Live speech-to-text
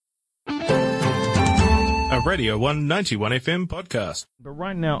Radio 191 FM podcast. But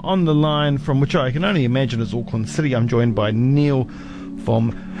right now on the line from which I can only imagine is Auckland City, I'm joined by Neil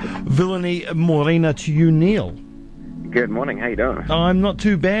from Villainy Morena. To you, Neil. Good morning, how you doing? I'm not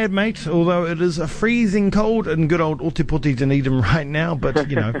too bad, mate, although it is a freezing cold in good old Ōtepoti Dunedin right now, but,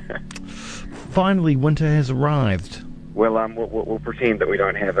 you know, finally winter has arrived. Well, we'll pretend that we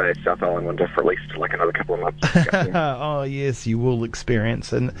don't have a South Island winter for at least like another couple of months. Oh, yes, you will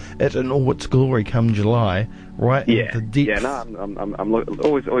experience it in all its glory come July, right? Yeah, in the deep... yeah. No, I'm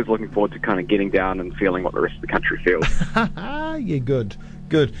always looking forward to kind of getting down and feeling what the rest of the country feels. Yeah, good.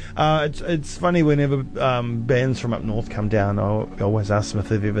 It's funny whenever bands from up north come down, I always ask them if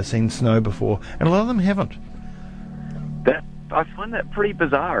they've ever seen snow before, and a lot of them haven't. I find that pretty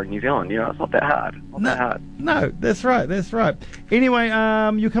bizarre in New Zealand. You know, it's not that hard. No, that's right. Anyway,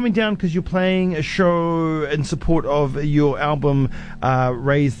 you're coming down because you're playing a show in support of your album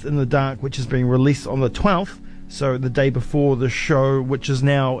Raised in the Dark, which is being released on the 12th. So the day before the show, which is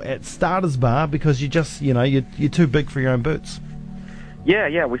now at Starters Bar, because you're too big for your own boots.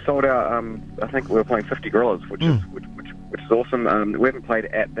 Yeah, we sold out. I think we were playing 50 Gorillas, which is awesome. We haven't played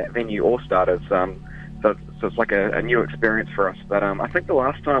at that venue or Starters. So it's like a new experience for us. But I think the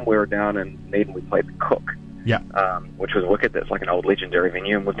last time we were down in Dunedin, we played the Cook, which was wicked. That's like an old legendary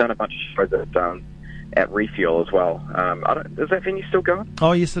venue, and we've done a bunch of shows at Refuel as well. Is that venue still going?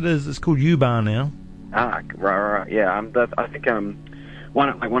 Oh yes, it is. It's called U-Bar now. Right. Yeah, I think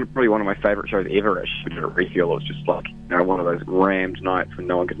probably one of my favourite shows ever actually at Refuel. It was just like one of those rammed nights when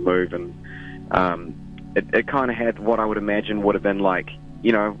no one could move, and it kind of had what I would imagine would have been like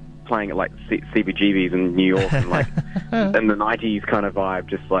playing at like CBGB's in New York and like in the 90s kind of vibe,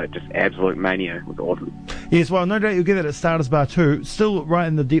 just absolute mania. It was awesome. Yes, well, no doubt you'll get it at Starters Bar too. Still right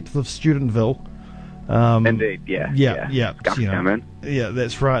in the depth of Studentville. Indeed, yeah. Yeah,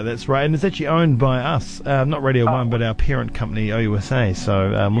 that's right. And it's actually owned by us, not Radio 1, but our parent company, OUSA.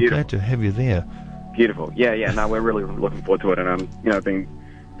 So we're glad to have you there. Beautiful. Yeah. No, we're really looking forward to it, and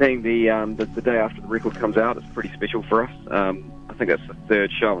being the day after the record comes out, it's pretty special for us. I think that's the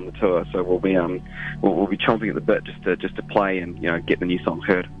third show on the tour, so we'll be chomping at the bit just to play and get the new songs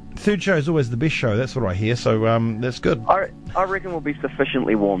heard. Third show is always the best show. That's what I hear. So that's good. I reckon we'll be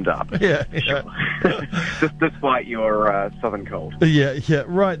sufficiently warmed up. Yeah. Just despite your southern cold. Yeah.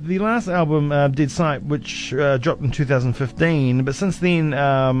 Right. The last album, Dead Sight, which dropped in 2015, but since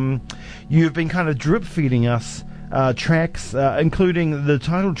then you've been kind of drip feeding us tracks, including the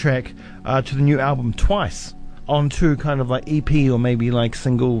title track to the new album twice, onto kind of like EP or maybe like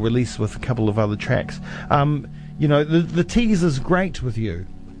single release with a couple of other tracks. The tease is great with you.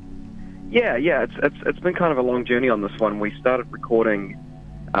 Yeah. It's been kind of a long journey on this one. We started recording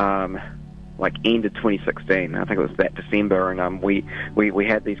like end of 2016. I think it was that December, and we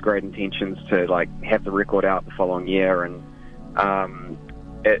had these great intentions to like have the record out the following year, and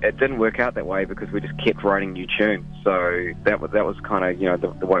it didn't work out that way because we just kept writing new tunes. So that was kind of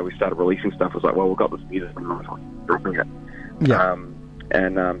the way we started releasing stuff was like, well, we've got this music and we're dropping it. Yeah.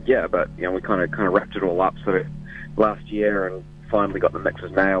 But we kind of wrapped it all up sort of last year and finally got the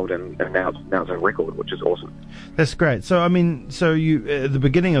mixes nailed, and now it's a record, which is awesome. That's great. So you at the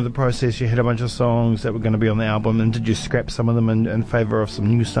beginning of the process, you had a bunch of songs that were going to be on the album, and did you scrap some of them in favour of some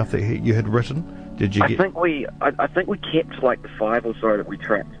new stuff that you had written? I think we kept like the 5 or so that we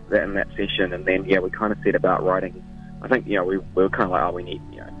tracked in that session, and then we kind of set about writing. I think we were kind of like, we need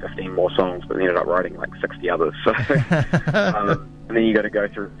 15 more songs, but we ended up writing like 60 others. So and then you got to go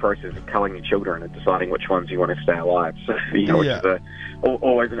through the process of culling your children and deciding which ones you want to stay alive. So which is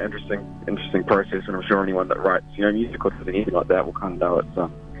always an interesting process, and I'm sure anyone that writes music or anything like that will kind of know it's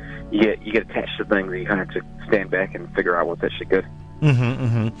you get attached to things, and you kind of have to stand back and figure out what's actually good.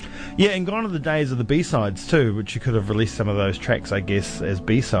 Yeah, and gone are the days of the B-sides too, which you could have released some of those tracks, I guess, as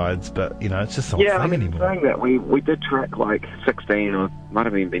B-sides, but it's just not a thing anymore. Saying that, we did track like 16 or might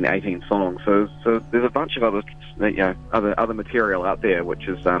have even been 18 songs, so there's a bunch of other material out there which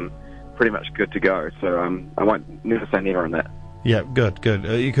is pretty much good to go. So I won't never say never on that. Yeah, good.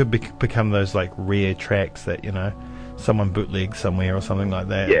 You could become those like rare tracks that someone bootlegged somewhere or something like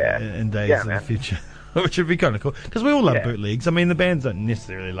that. In days in the future. Which would be kind of cool, because we all love bootlegs. I mean, the bands don't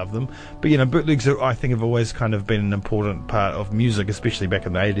necessarily love them, but bootlegs I think have always kind of been an important part of music, especially back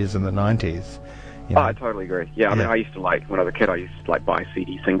in the 80s and the 90s. I totally agree. I mean, I used to when I was a kid, I used to buy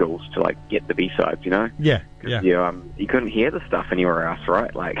CD singles to get the B-sides, Yeah. You couldn't hear the stuff anywhere else,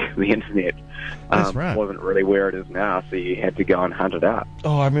 right? Like the internet wasn't really where it is now, so you had to go and hunt it out.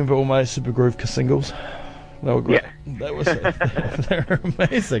 Oh, I remember all my Super Groove singles. They were great. Yeah. They were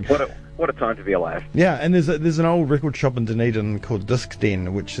amazing. What what a time to be alive. Yeah, and there's an old record shop in Dunedin called Disc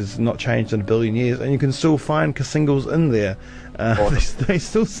Den, which has not changed in a billion years, and you can still find singles in there. Awesome. They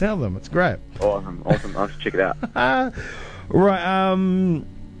still sell them. It's great. Awesome. I'll have to check it out. Right.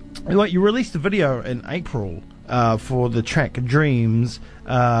 Like, you released a video in April for the track Dreams,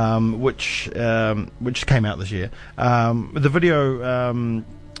 which came out this year. The video,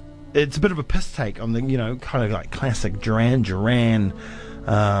 it's a bit of a piss take on the, kind of like classic Duran Duran,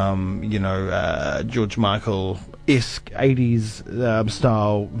 George Michael-esque 80s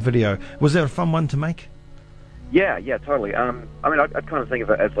style video. Was that a fun one to make? Yeah, totally. I mean, I'd kind of think of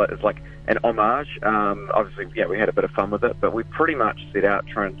it as like an homage. Obviously, yeah, we had a bit of fun with it, but we pretty much set out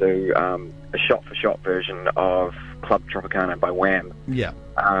trying to do a shot-for-shot version of Club Tropicana by Wham. Yeah.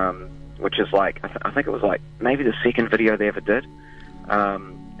 Which is like, I think it was like maybe the second video they ever did.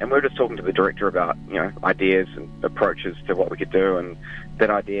 And we were just talking to the director about, ideas and approaches to what we could do, and that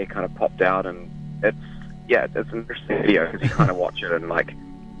idea kind of popped out, and it's an interesting video because you kind of watch it and like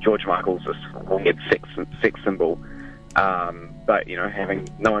George Michael's this weird sex symbol, but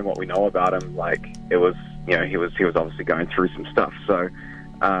knowing what we know about him, like it was, he was obviously going through some stuff, so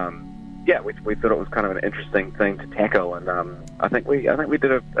we thought it was kind of an interesting thing to tackle, and I think we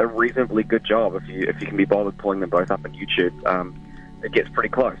did a reasonably good job. If you can be bothered pulling them both up on YouTube, it gets pretty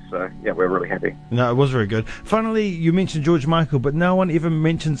close, so yeah, we're really happy. No, it was very good. Finally, you mentioned George Michael, but no one ever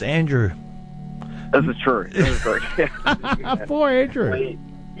mentions Andrew. This is true. Yeah. Poor Andrew.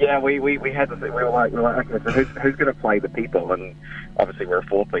 We had to think, we were like, okay, so who's going to play the people? And obviously we're a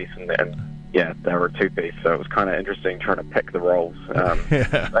 4-piece, and yeah, they were a 2-piece, so it was kind of interesting trying to pick the roles.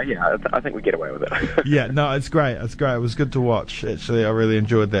 But yeah, I think we get away with it. Yeah, no, it's great. It's great. It was good to watch. Actually, I really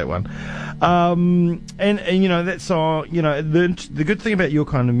enjoyed that one. And that song, the good thing about your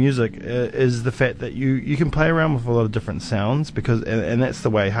kind of music is the fact that you can play around with a lot of different sounds, because and that's the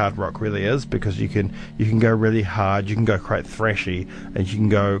way hard rock really is, because you can go really hard, you can go quite thrashy, and you can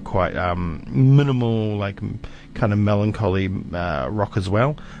go quite minimal, like kind of melancholy rock as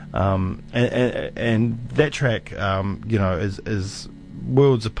well. And that track, is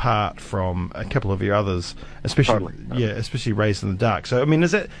worlds apart from a couple of your others, especially especially Raised in the Dark. So I mean,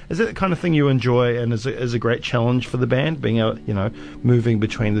 is that the kind of thing you enjoy, and is a great challenge for the band, being able, moving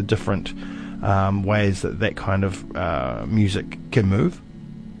between the different ways that kind of music can move?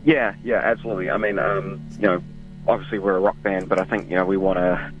 Yeah, absolutely. I mean, obviously we're a rock band, but I think we want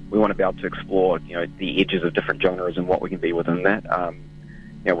to be able to explore the edges of different genres and what we can be within that.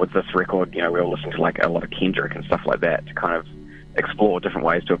 With this record, we were listening to like a lot of Kendrick and stuff like that to kind of explore different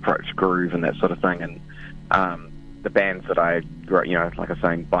ways to approach groove and that sort of thing. And the bands that I grew, like I was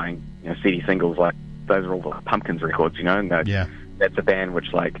saying, buying CD singles, like those are all the Pumpkins records, and that's a band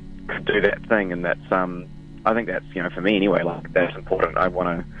which like could do that thing, and that's I think that's for me anyway, like that's important. I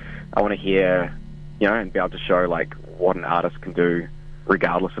want to hear and be able to show like what an artist can do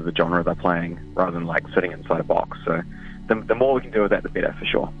regardless of the genre they're playing, rather than like sitting inside a box. So the more we can do with that, the better, for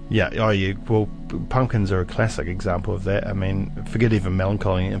sure. Yeah, well, Pumpkins are a classic example of that. I mean, forget even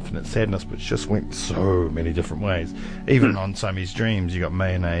Melancholy and Infinite Sadness, which just went so many different ways. Even on Siamese Dreams, you got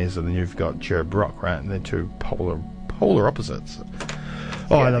Mayonnaise, and then you've got Cherub Rock, right? And they're two polar opposites.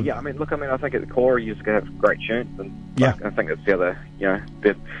 I mean, I think at the core you just have great tunes, and I think that's the other,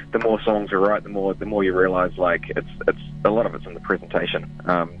 the more songs are right, the more you realise like it's a lot of it's in the presentation,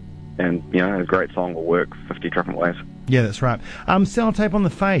 and a great song will work 50 different ways. Yeah, that's right. Sellotape on the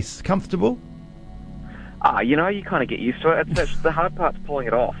face, comfortable? You kind of get used to it. The hard part's pulling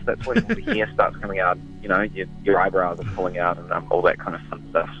it off. That's when all the hair starts coming out. Your eyebrows are pulling out, and all that kind of fun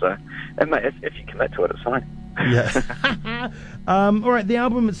stuff. So, if you commit to it, it's fine. Yeah. All right. The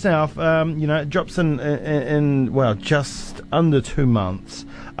album itself, it drops in just under 2 months.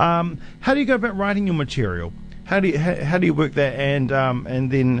 How do you go about writing your material? How do you work that? And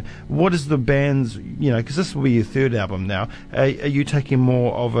then what is the band's, because this will be your third album now. Are you taking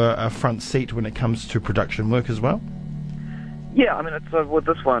more of a front seat when it comes to production work as well? Yeah, I mean, it's with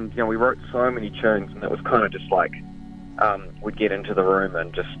this one, we wrote so many tunes, and it was kind of just like we'd get into the room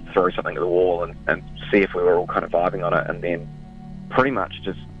and just throw something at the wall and see if we were all kind of vibing on it, and then pretty much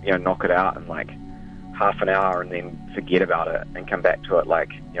just knock it out in like half an hour, and then forget about it and come back to it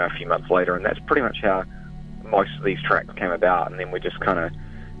like a few months later. And that's pretty much how most of these tracks came about. And then we just kind of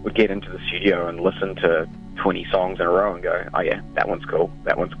would get into the studio and listen to 20 songs in a row and go, oh yeah, that one's cool,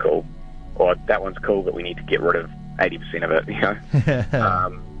 or that one's cool, but we need to get rid of 80% of it,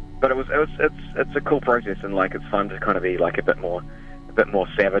 but it's a cool process, and like it's fun to kind of be like a bit more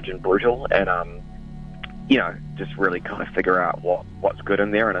savage and brutal, and just really kind of figure out what's good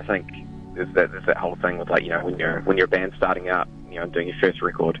in there. And I think there's that whole thing with like when you're a band starting out, doing your first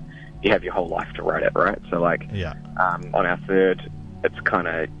record, you have your whole life to write it, right? So like, on our third, it's kind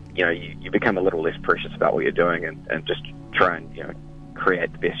of, you become a little less precious about what you're doing and just try and,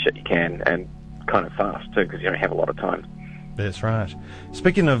 create the best shit you can, and kind of fast too, because you don't have a lot of time. That's right.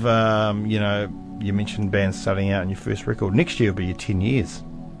 Speaking of, you mentioned bands starting out in your first record. Next year will be your 10 years.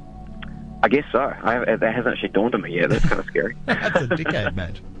 I guess so. That hasn't actually dawned on me yet. That's kind of scary. That's a decade,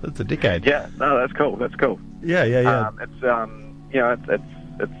 mate. That's a decade. Yeah. No, that's cool. That's cool. Yeah. It's a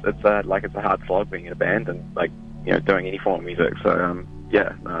hard slog being in a band and doing any form of music. So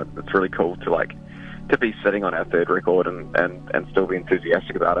it's really cool to be sitting on our third record and still be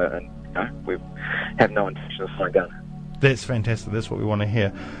enthusiastic about it, and we have no intention of slowing down. That's fantastic. That's what we want to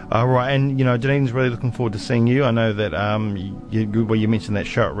hear. Right, and Dunedin's really looking forward to seeing you. I know that you mentioned that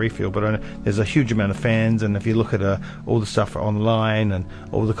show at Refill, but there's a huge amount of fans, and if you look at all the stuff online and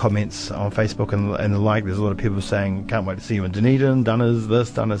all the comments on Facebook and the like, there's a lot of people saying, can't wait to see you in Dunedin, done as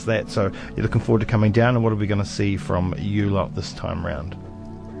this, done as that. So you're looking forward to coming down, and what are we going to see from you lot this time round?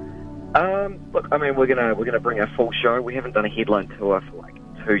 Look, I mean, we're gonna bring a full show. We haven't done a headline tour for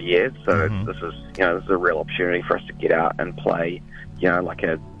 2 years, so this is a real opportunity for us to get out and play, like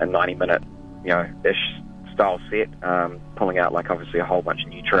a 90-minute, ish style set, pulling out obviously a whole bunch of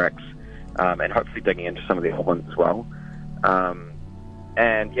new tracks, and hopefully digging into some of the old ones as well.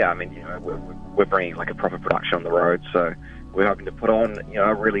 We're bringing a proper production on the road, so we're hoping to put on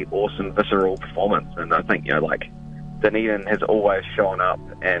a really awesome, visceral performance. And I think Dunedin has always shown up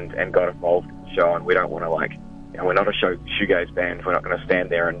and got involved in the show, and we don't want to we're not a shoegaze band. We're not going to stand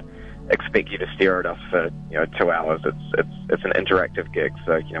there and expect you to stare at us for 2 hours. It's an interactive gig,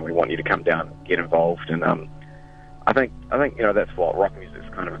 so we want you to come down, get involved, and I think that's what rock music is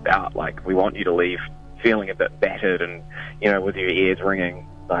kind of about. We want you to leave feeling a bit battered and with your ears ringing.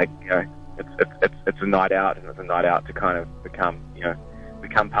 It's a night out, and it's a night out to kind of become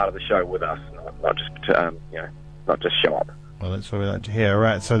part of the show with us, not just show up. Well, that's what we like to hear.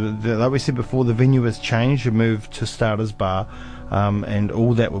 Right, so like we said before, the venue has changed. You moved to Starters Bar, and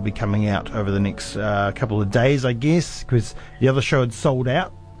all that will be coming out over the next couple of days, I guess, because the other show had sold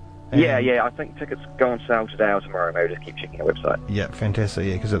out. Yeah, I think tickets go on sale today or tomorrow. Maybe just keep checking our website. Yeah,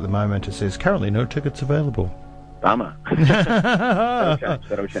 fantastic, because at the moment it says currently no tickets available. Bummer.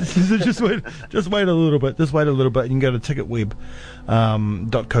 That'll change. So just wait a little bit. Just wait a little bit. You can go to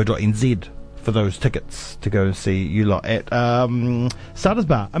ticketweb.co.nz for those tickets to go see you lot at Starters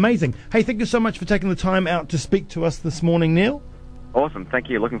Bar. Amazing. Hey, thank you so much for taking the time out to speak to us this morning, Neil. Awesome. Thank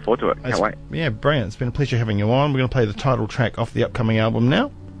you. Looking forward to it. Can't wait. Yeah, brilliant. It's been a pleasure having you on. We're going to play the title track off the upcoming album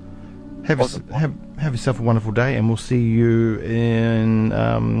now. Have yourself a wonderful day, and we'll see you in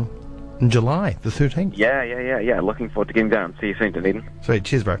July the 13th. Yeah. Looking forward to getting down. See you soon, Dunedin. Sweet.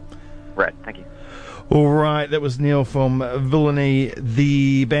 Cheers, bro. Right. Thank you. All right, that was Neil from Villainy.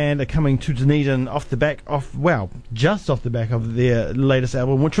 The band are coming to Dunedin just off the back of their latest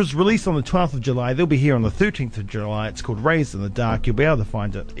album, which was released on the 12th of July. They'll be here on the 13th of July. It's called Raised in the Dark. You'll be able to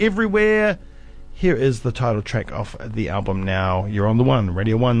find it everywhere. Here is the title track off the album now. You're on the one,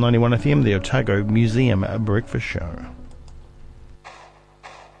 Radio 191 FM, the Otago Museum Breakfast Show.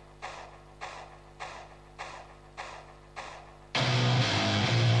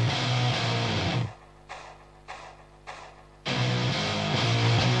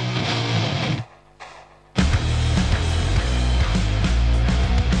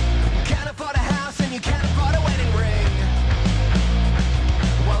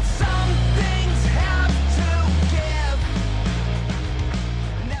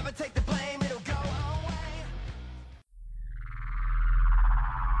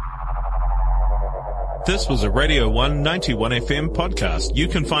 This was a Radio 191 FM podcast. You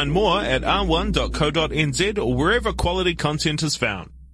can find more at r1.co.nz or wherever quality content is found.